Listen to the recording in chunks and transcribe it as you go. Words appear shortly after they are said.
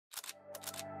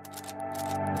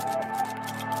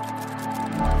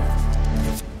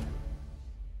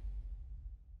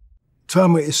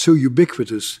Trauma is so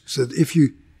ubiquitous that if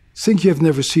you think you have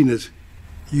never seen it,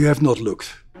 you have not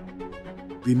looked.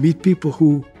 We meet people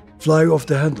who fly off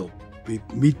the handle. We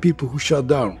meet people who shut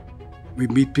down. We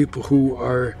meet people who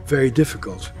are very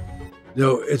difficult.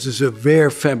 It is a rare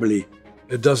family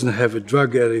that doesn't have a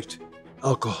drug addict,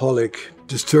 alcoholic,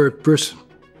 disturbed person.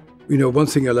 One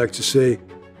thing I like to say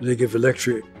when I give a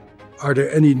lecture, are there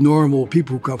any normal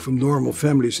people who come from normal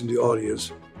families in the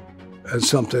audience? And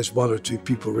sometimes one or two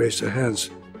people raise their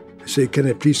hands. I say, can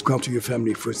I please come to your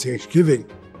family for Thanksgiving?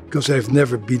 Because I've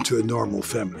never been to a normal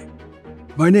family.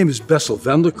 My name is Bessel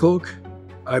van der Kolk.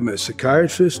 I'm a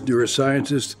psychiatrist,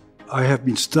 neuroscientist. I have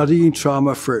been studying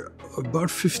trauma for about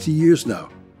 50 years now.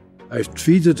 I've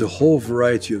treated a whole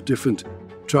variety of different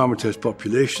traumatized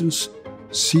populations,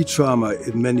 see trauma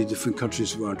in many different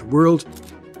countries around the world,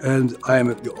 and I am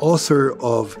the author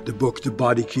of the book, The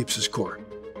Body Keeps the Score.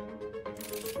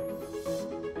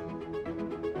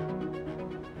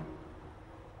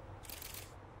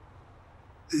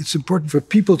 It's important for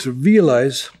people to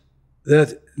realize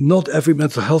that not every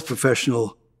mental health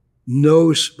professional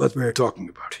knows what we're talking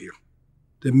about here.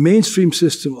 The mainstream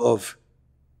system of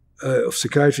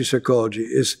psychiatry, psychology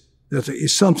is that there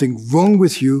is something wrong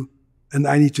with you and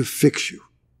I need to fix you.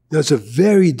 That's a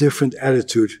very different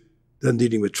attitude than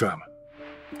dealing with trauma.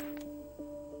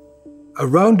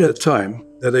 Around that time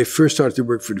that I first started to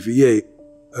work for the VA,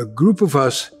 a group of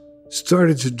us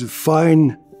started to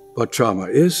define what trauma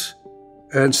is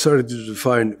and started to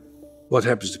define what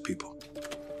happens to people.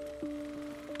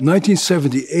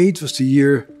 1978 was the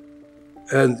year,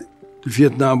 and the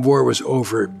Vietnam War was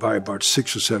over by about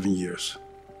 6 or 7 years.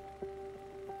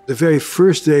 The very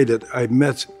first day that I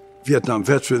met Vietnam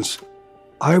veterans,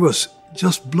 I was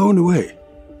just blown away.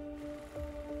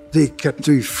 They kept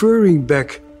referring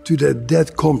back to their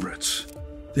dead comrades.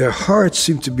 Their hearts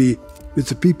seemed to be with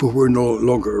the people who were no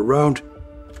longer around.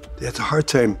 They had a hard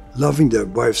time loving their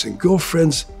wives and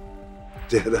girlfriends.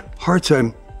 They had a hard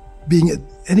time being in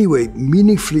any way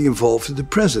meaningfully involved in the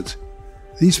present.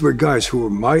 These were guys who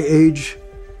were my age,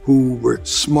 who were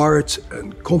smart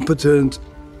and competent,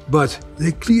 but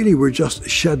they clearly were just a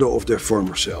shadow of their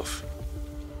former self.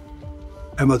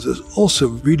 And what was also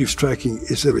really striking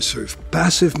is they were sort of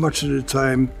passive much of the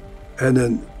time, and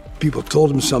then people told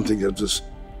them something that was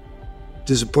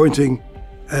disappointing,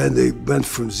 and they went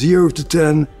from 0 to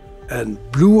 10 and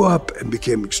blew up and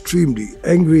became extremely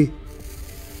angry.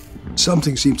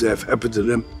 Something seemed to have happened to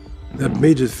them that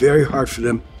made it very hard for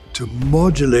them to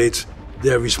modulate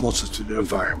their responses to the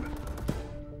environment.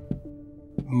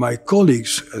 My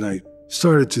colleagues and I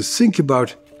started to think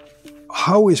about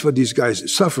how is what these guys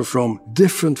suffer from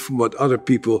different from what other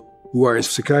people who are in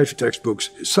psychiatry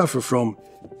textbooks suffer from.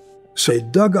 So I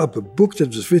dug up a book that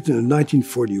was written in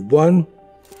 1941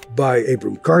 by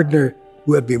Abram Gardner,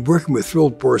 who had been working with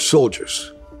World War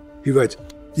soldiers. He writes,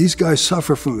 these guys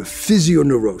suffer from a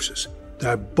physioneurosis.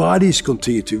 Their bodies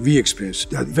continue to re-experience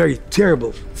that very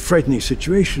terrible, frightening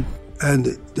situation. And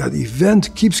that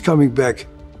event keeps coming back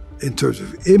in terms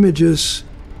of images,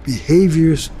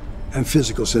 behaviors, and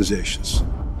physical sensations.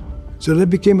 So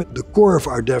that became the core of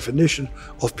our definition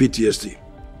of PTSD.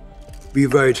 We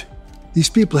write, these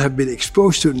people have been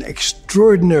exposed to an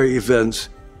extraordinary event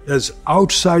that's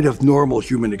outside of normal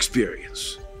human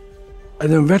experience.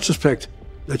 And in retrospect,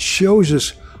 that shows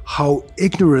us how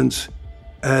ignorant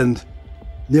and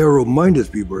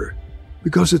narrow-minded we were,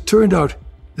 because it turned out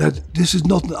that this is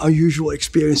not an unusual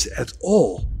experience at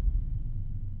all.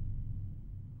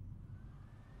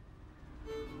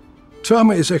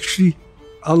 Trauma is actually,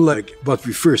 unlike what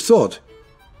we first thought,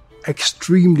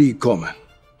 extremely common.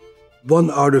 1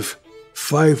 out of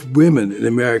 5 women in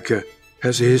America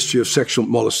has a history of sexual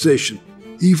molestation.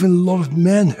 Even a lot of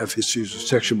men have histories of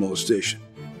sexual molestation.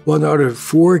 1 out of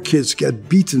 4 kids get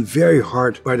beaten very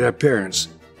hard by their parents.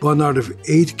 1 out of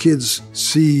 8 kids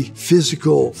see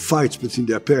physical fights between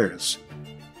their parents.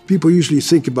 People usually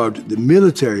think about the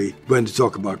military when they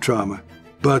talk about trauma.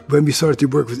 But when we started to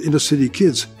work with inner city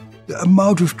kids, the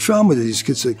amount of trauma that these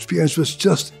kids experienced was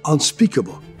just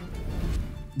unspeakable.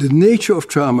 The nature of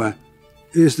trauma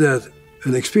is that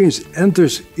an experience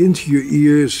enters into your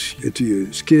ears, into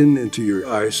your skin, into your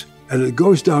eyes, and it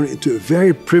goes down into a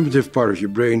very primitive part of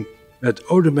your brain that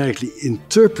automatically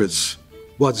interprets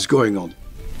what is going on.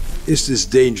 Is this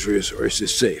dangerous or is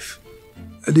this safe?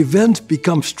 An event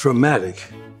becomes traumatic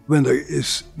when there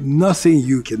is nothing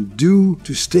you can do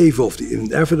to stave off the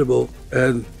inevitable,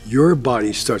 and your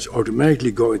body starts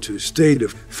automatically going into a state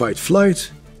of fight,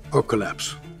 flight, or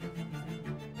collapse.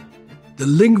 The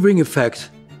lingering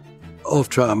effect of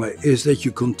trauma is that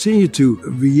you continue to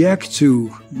react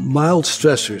to mild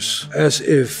stressors as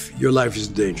if your life is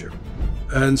in danger.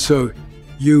 And so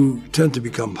you tend to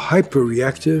become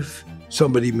hyper-reactive.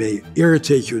 Somebody may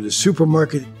irritate you in the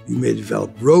supermarket. You may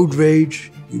develop road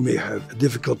rage. You may have a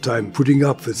difficult time putting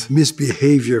up with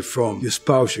misbehavior from your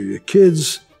spouse or your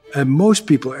kids. And most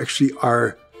people actually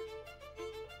are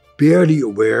barely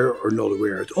aware or not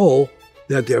aware at all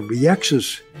that their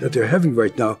reactions that they're having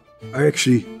right now are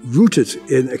actually rooted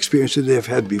in experiences they have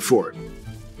had before.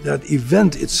 That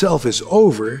event itself is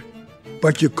over,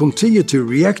 but you continue to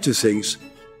react to things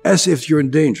as if you're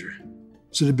in danger.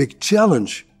 So the big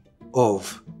challenge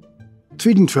of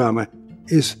treating trauma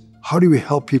is how do we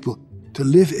help people to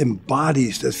live in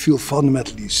bodies that feel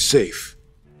fundamentally safe?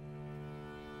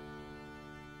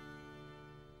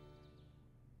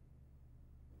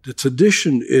 The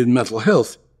tradition in mental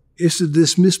health is to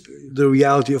dismiss the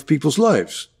reality of people's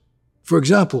lives. For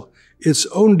example, it's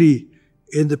only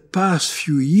in the past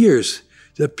few years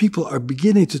that people are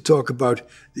beginning to talk about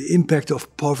the impact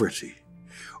of poverty,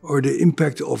 or the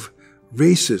impact of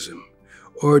racism,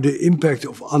 or the impact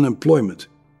of unemployment.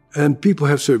 And people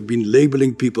have sort of been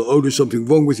labeling people, oh, there's something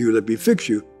wrong with you, let me fix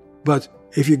you. But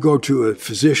if you go to a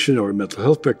physician or a mental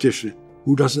health practitioner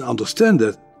who doesn't understand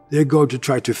that, they're going to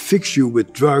try to fix you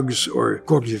with drugs or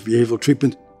cognitive behavioral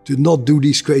treatment to not do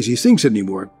these crazy things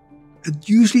anymore. It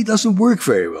usually doesn't work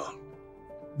very well.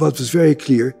 But what's very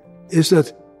clear is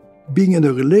that being in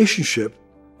a relationship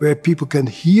where people can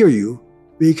hear you,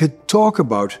 where you can talk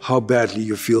about how badly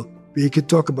you feel, where you can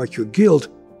talk about your guilt,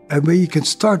 and where you can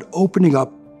start opening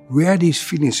up where these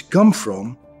feelings come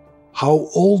from, how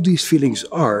old these feelings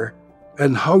are,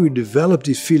 and how you develop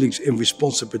these feelings in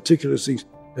response to particular things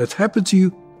that happen to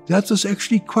you, that was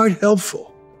actually quite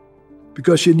helpful.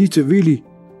 Because you need to really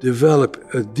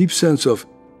develop a deep sense of,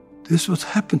 this is what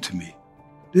happened to me.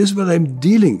 This is what I'm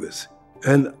dealing with.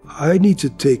 And I need to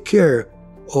take care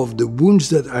of the wounds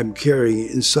that I'm carrying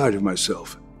inside of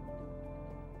myself.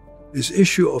 This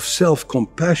issue of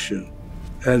self-compassion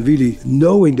and really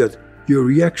knowing that your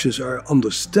reactions are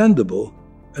understandable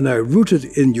and are rooted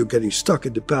in you getting stuck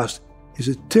in the past is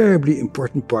a terribly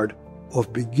important part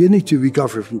of beginning to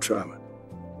recover from trauma.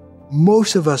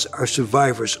 Most of us are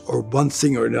survivors of one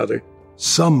thing or another,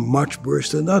 some much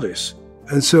worse than others.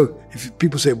 And so if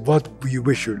people say, what do you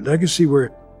wish your legacy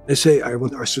were? I say, I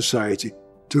want our society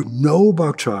to know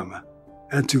about trauma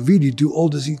and to really do all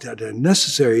the things that are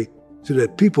necessary so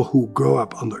that people who grow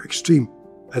up under extreme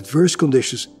adverse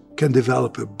conditions can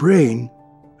develop a brain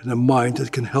and a mind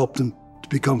that can help them to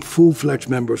become full-fledged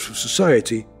members of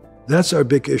society. That's our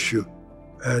big issue,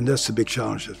 and that's the big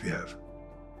challenge that we have.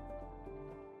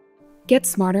 Get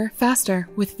smarter, faster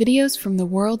with videos from the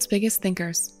world's biggest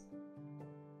thinkers.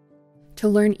 To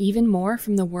learn even more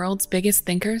from the world's biggest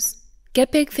thinkers,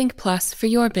 get Big Think Plus for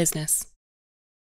your business.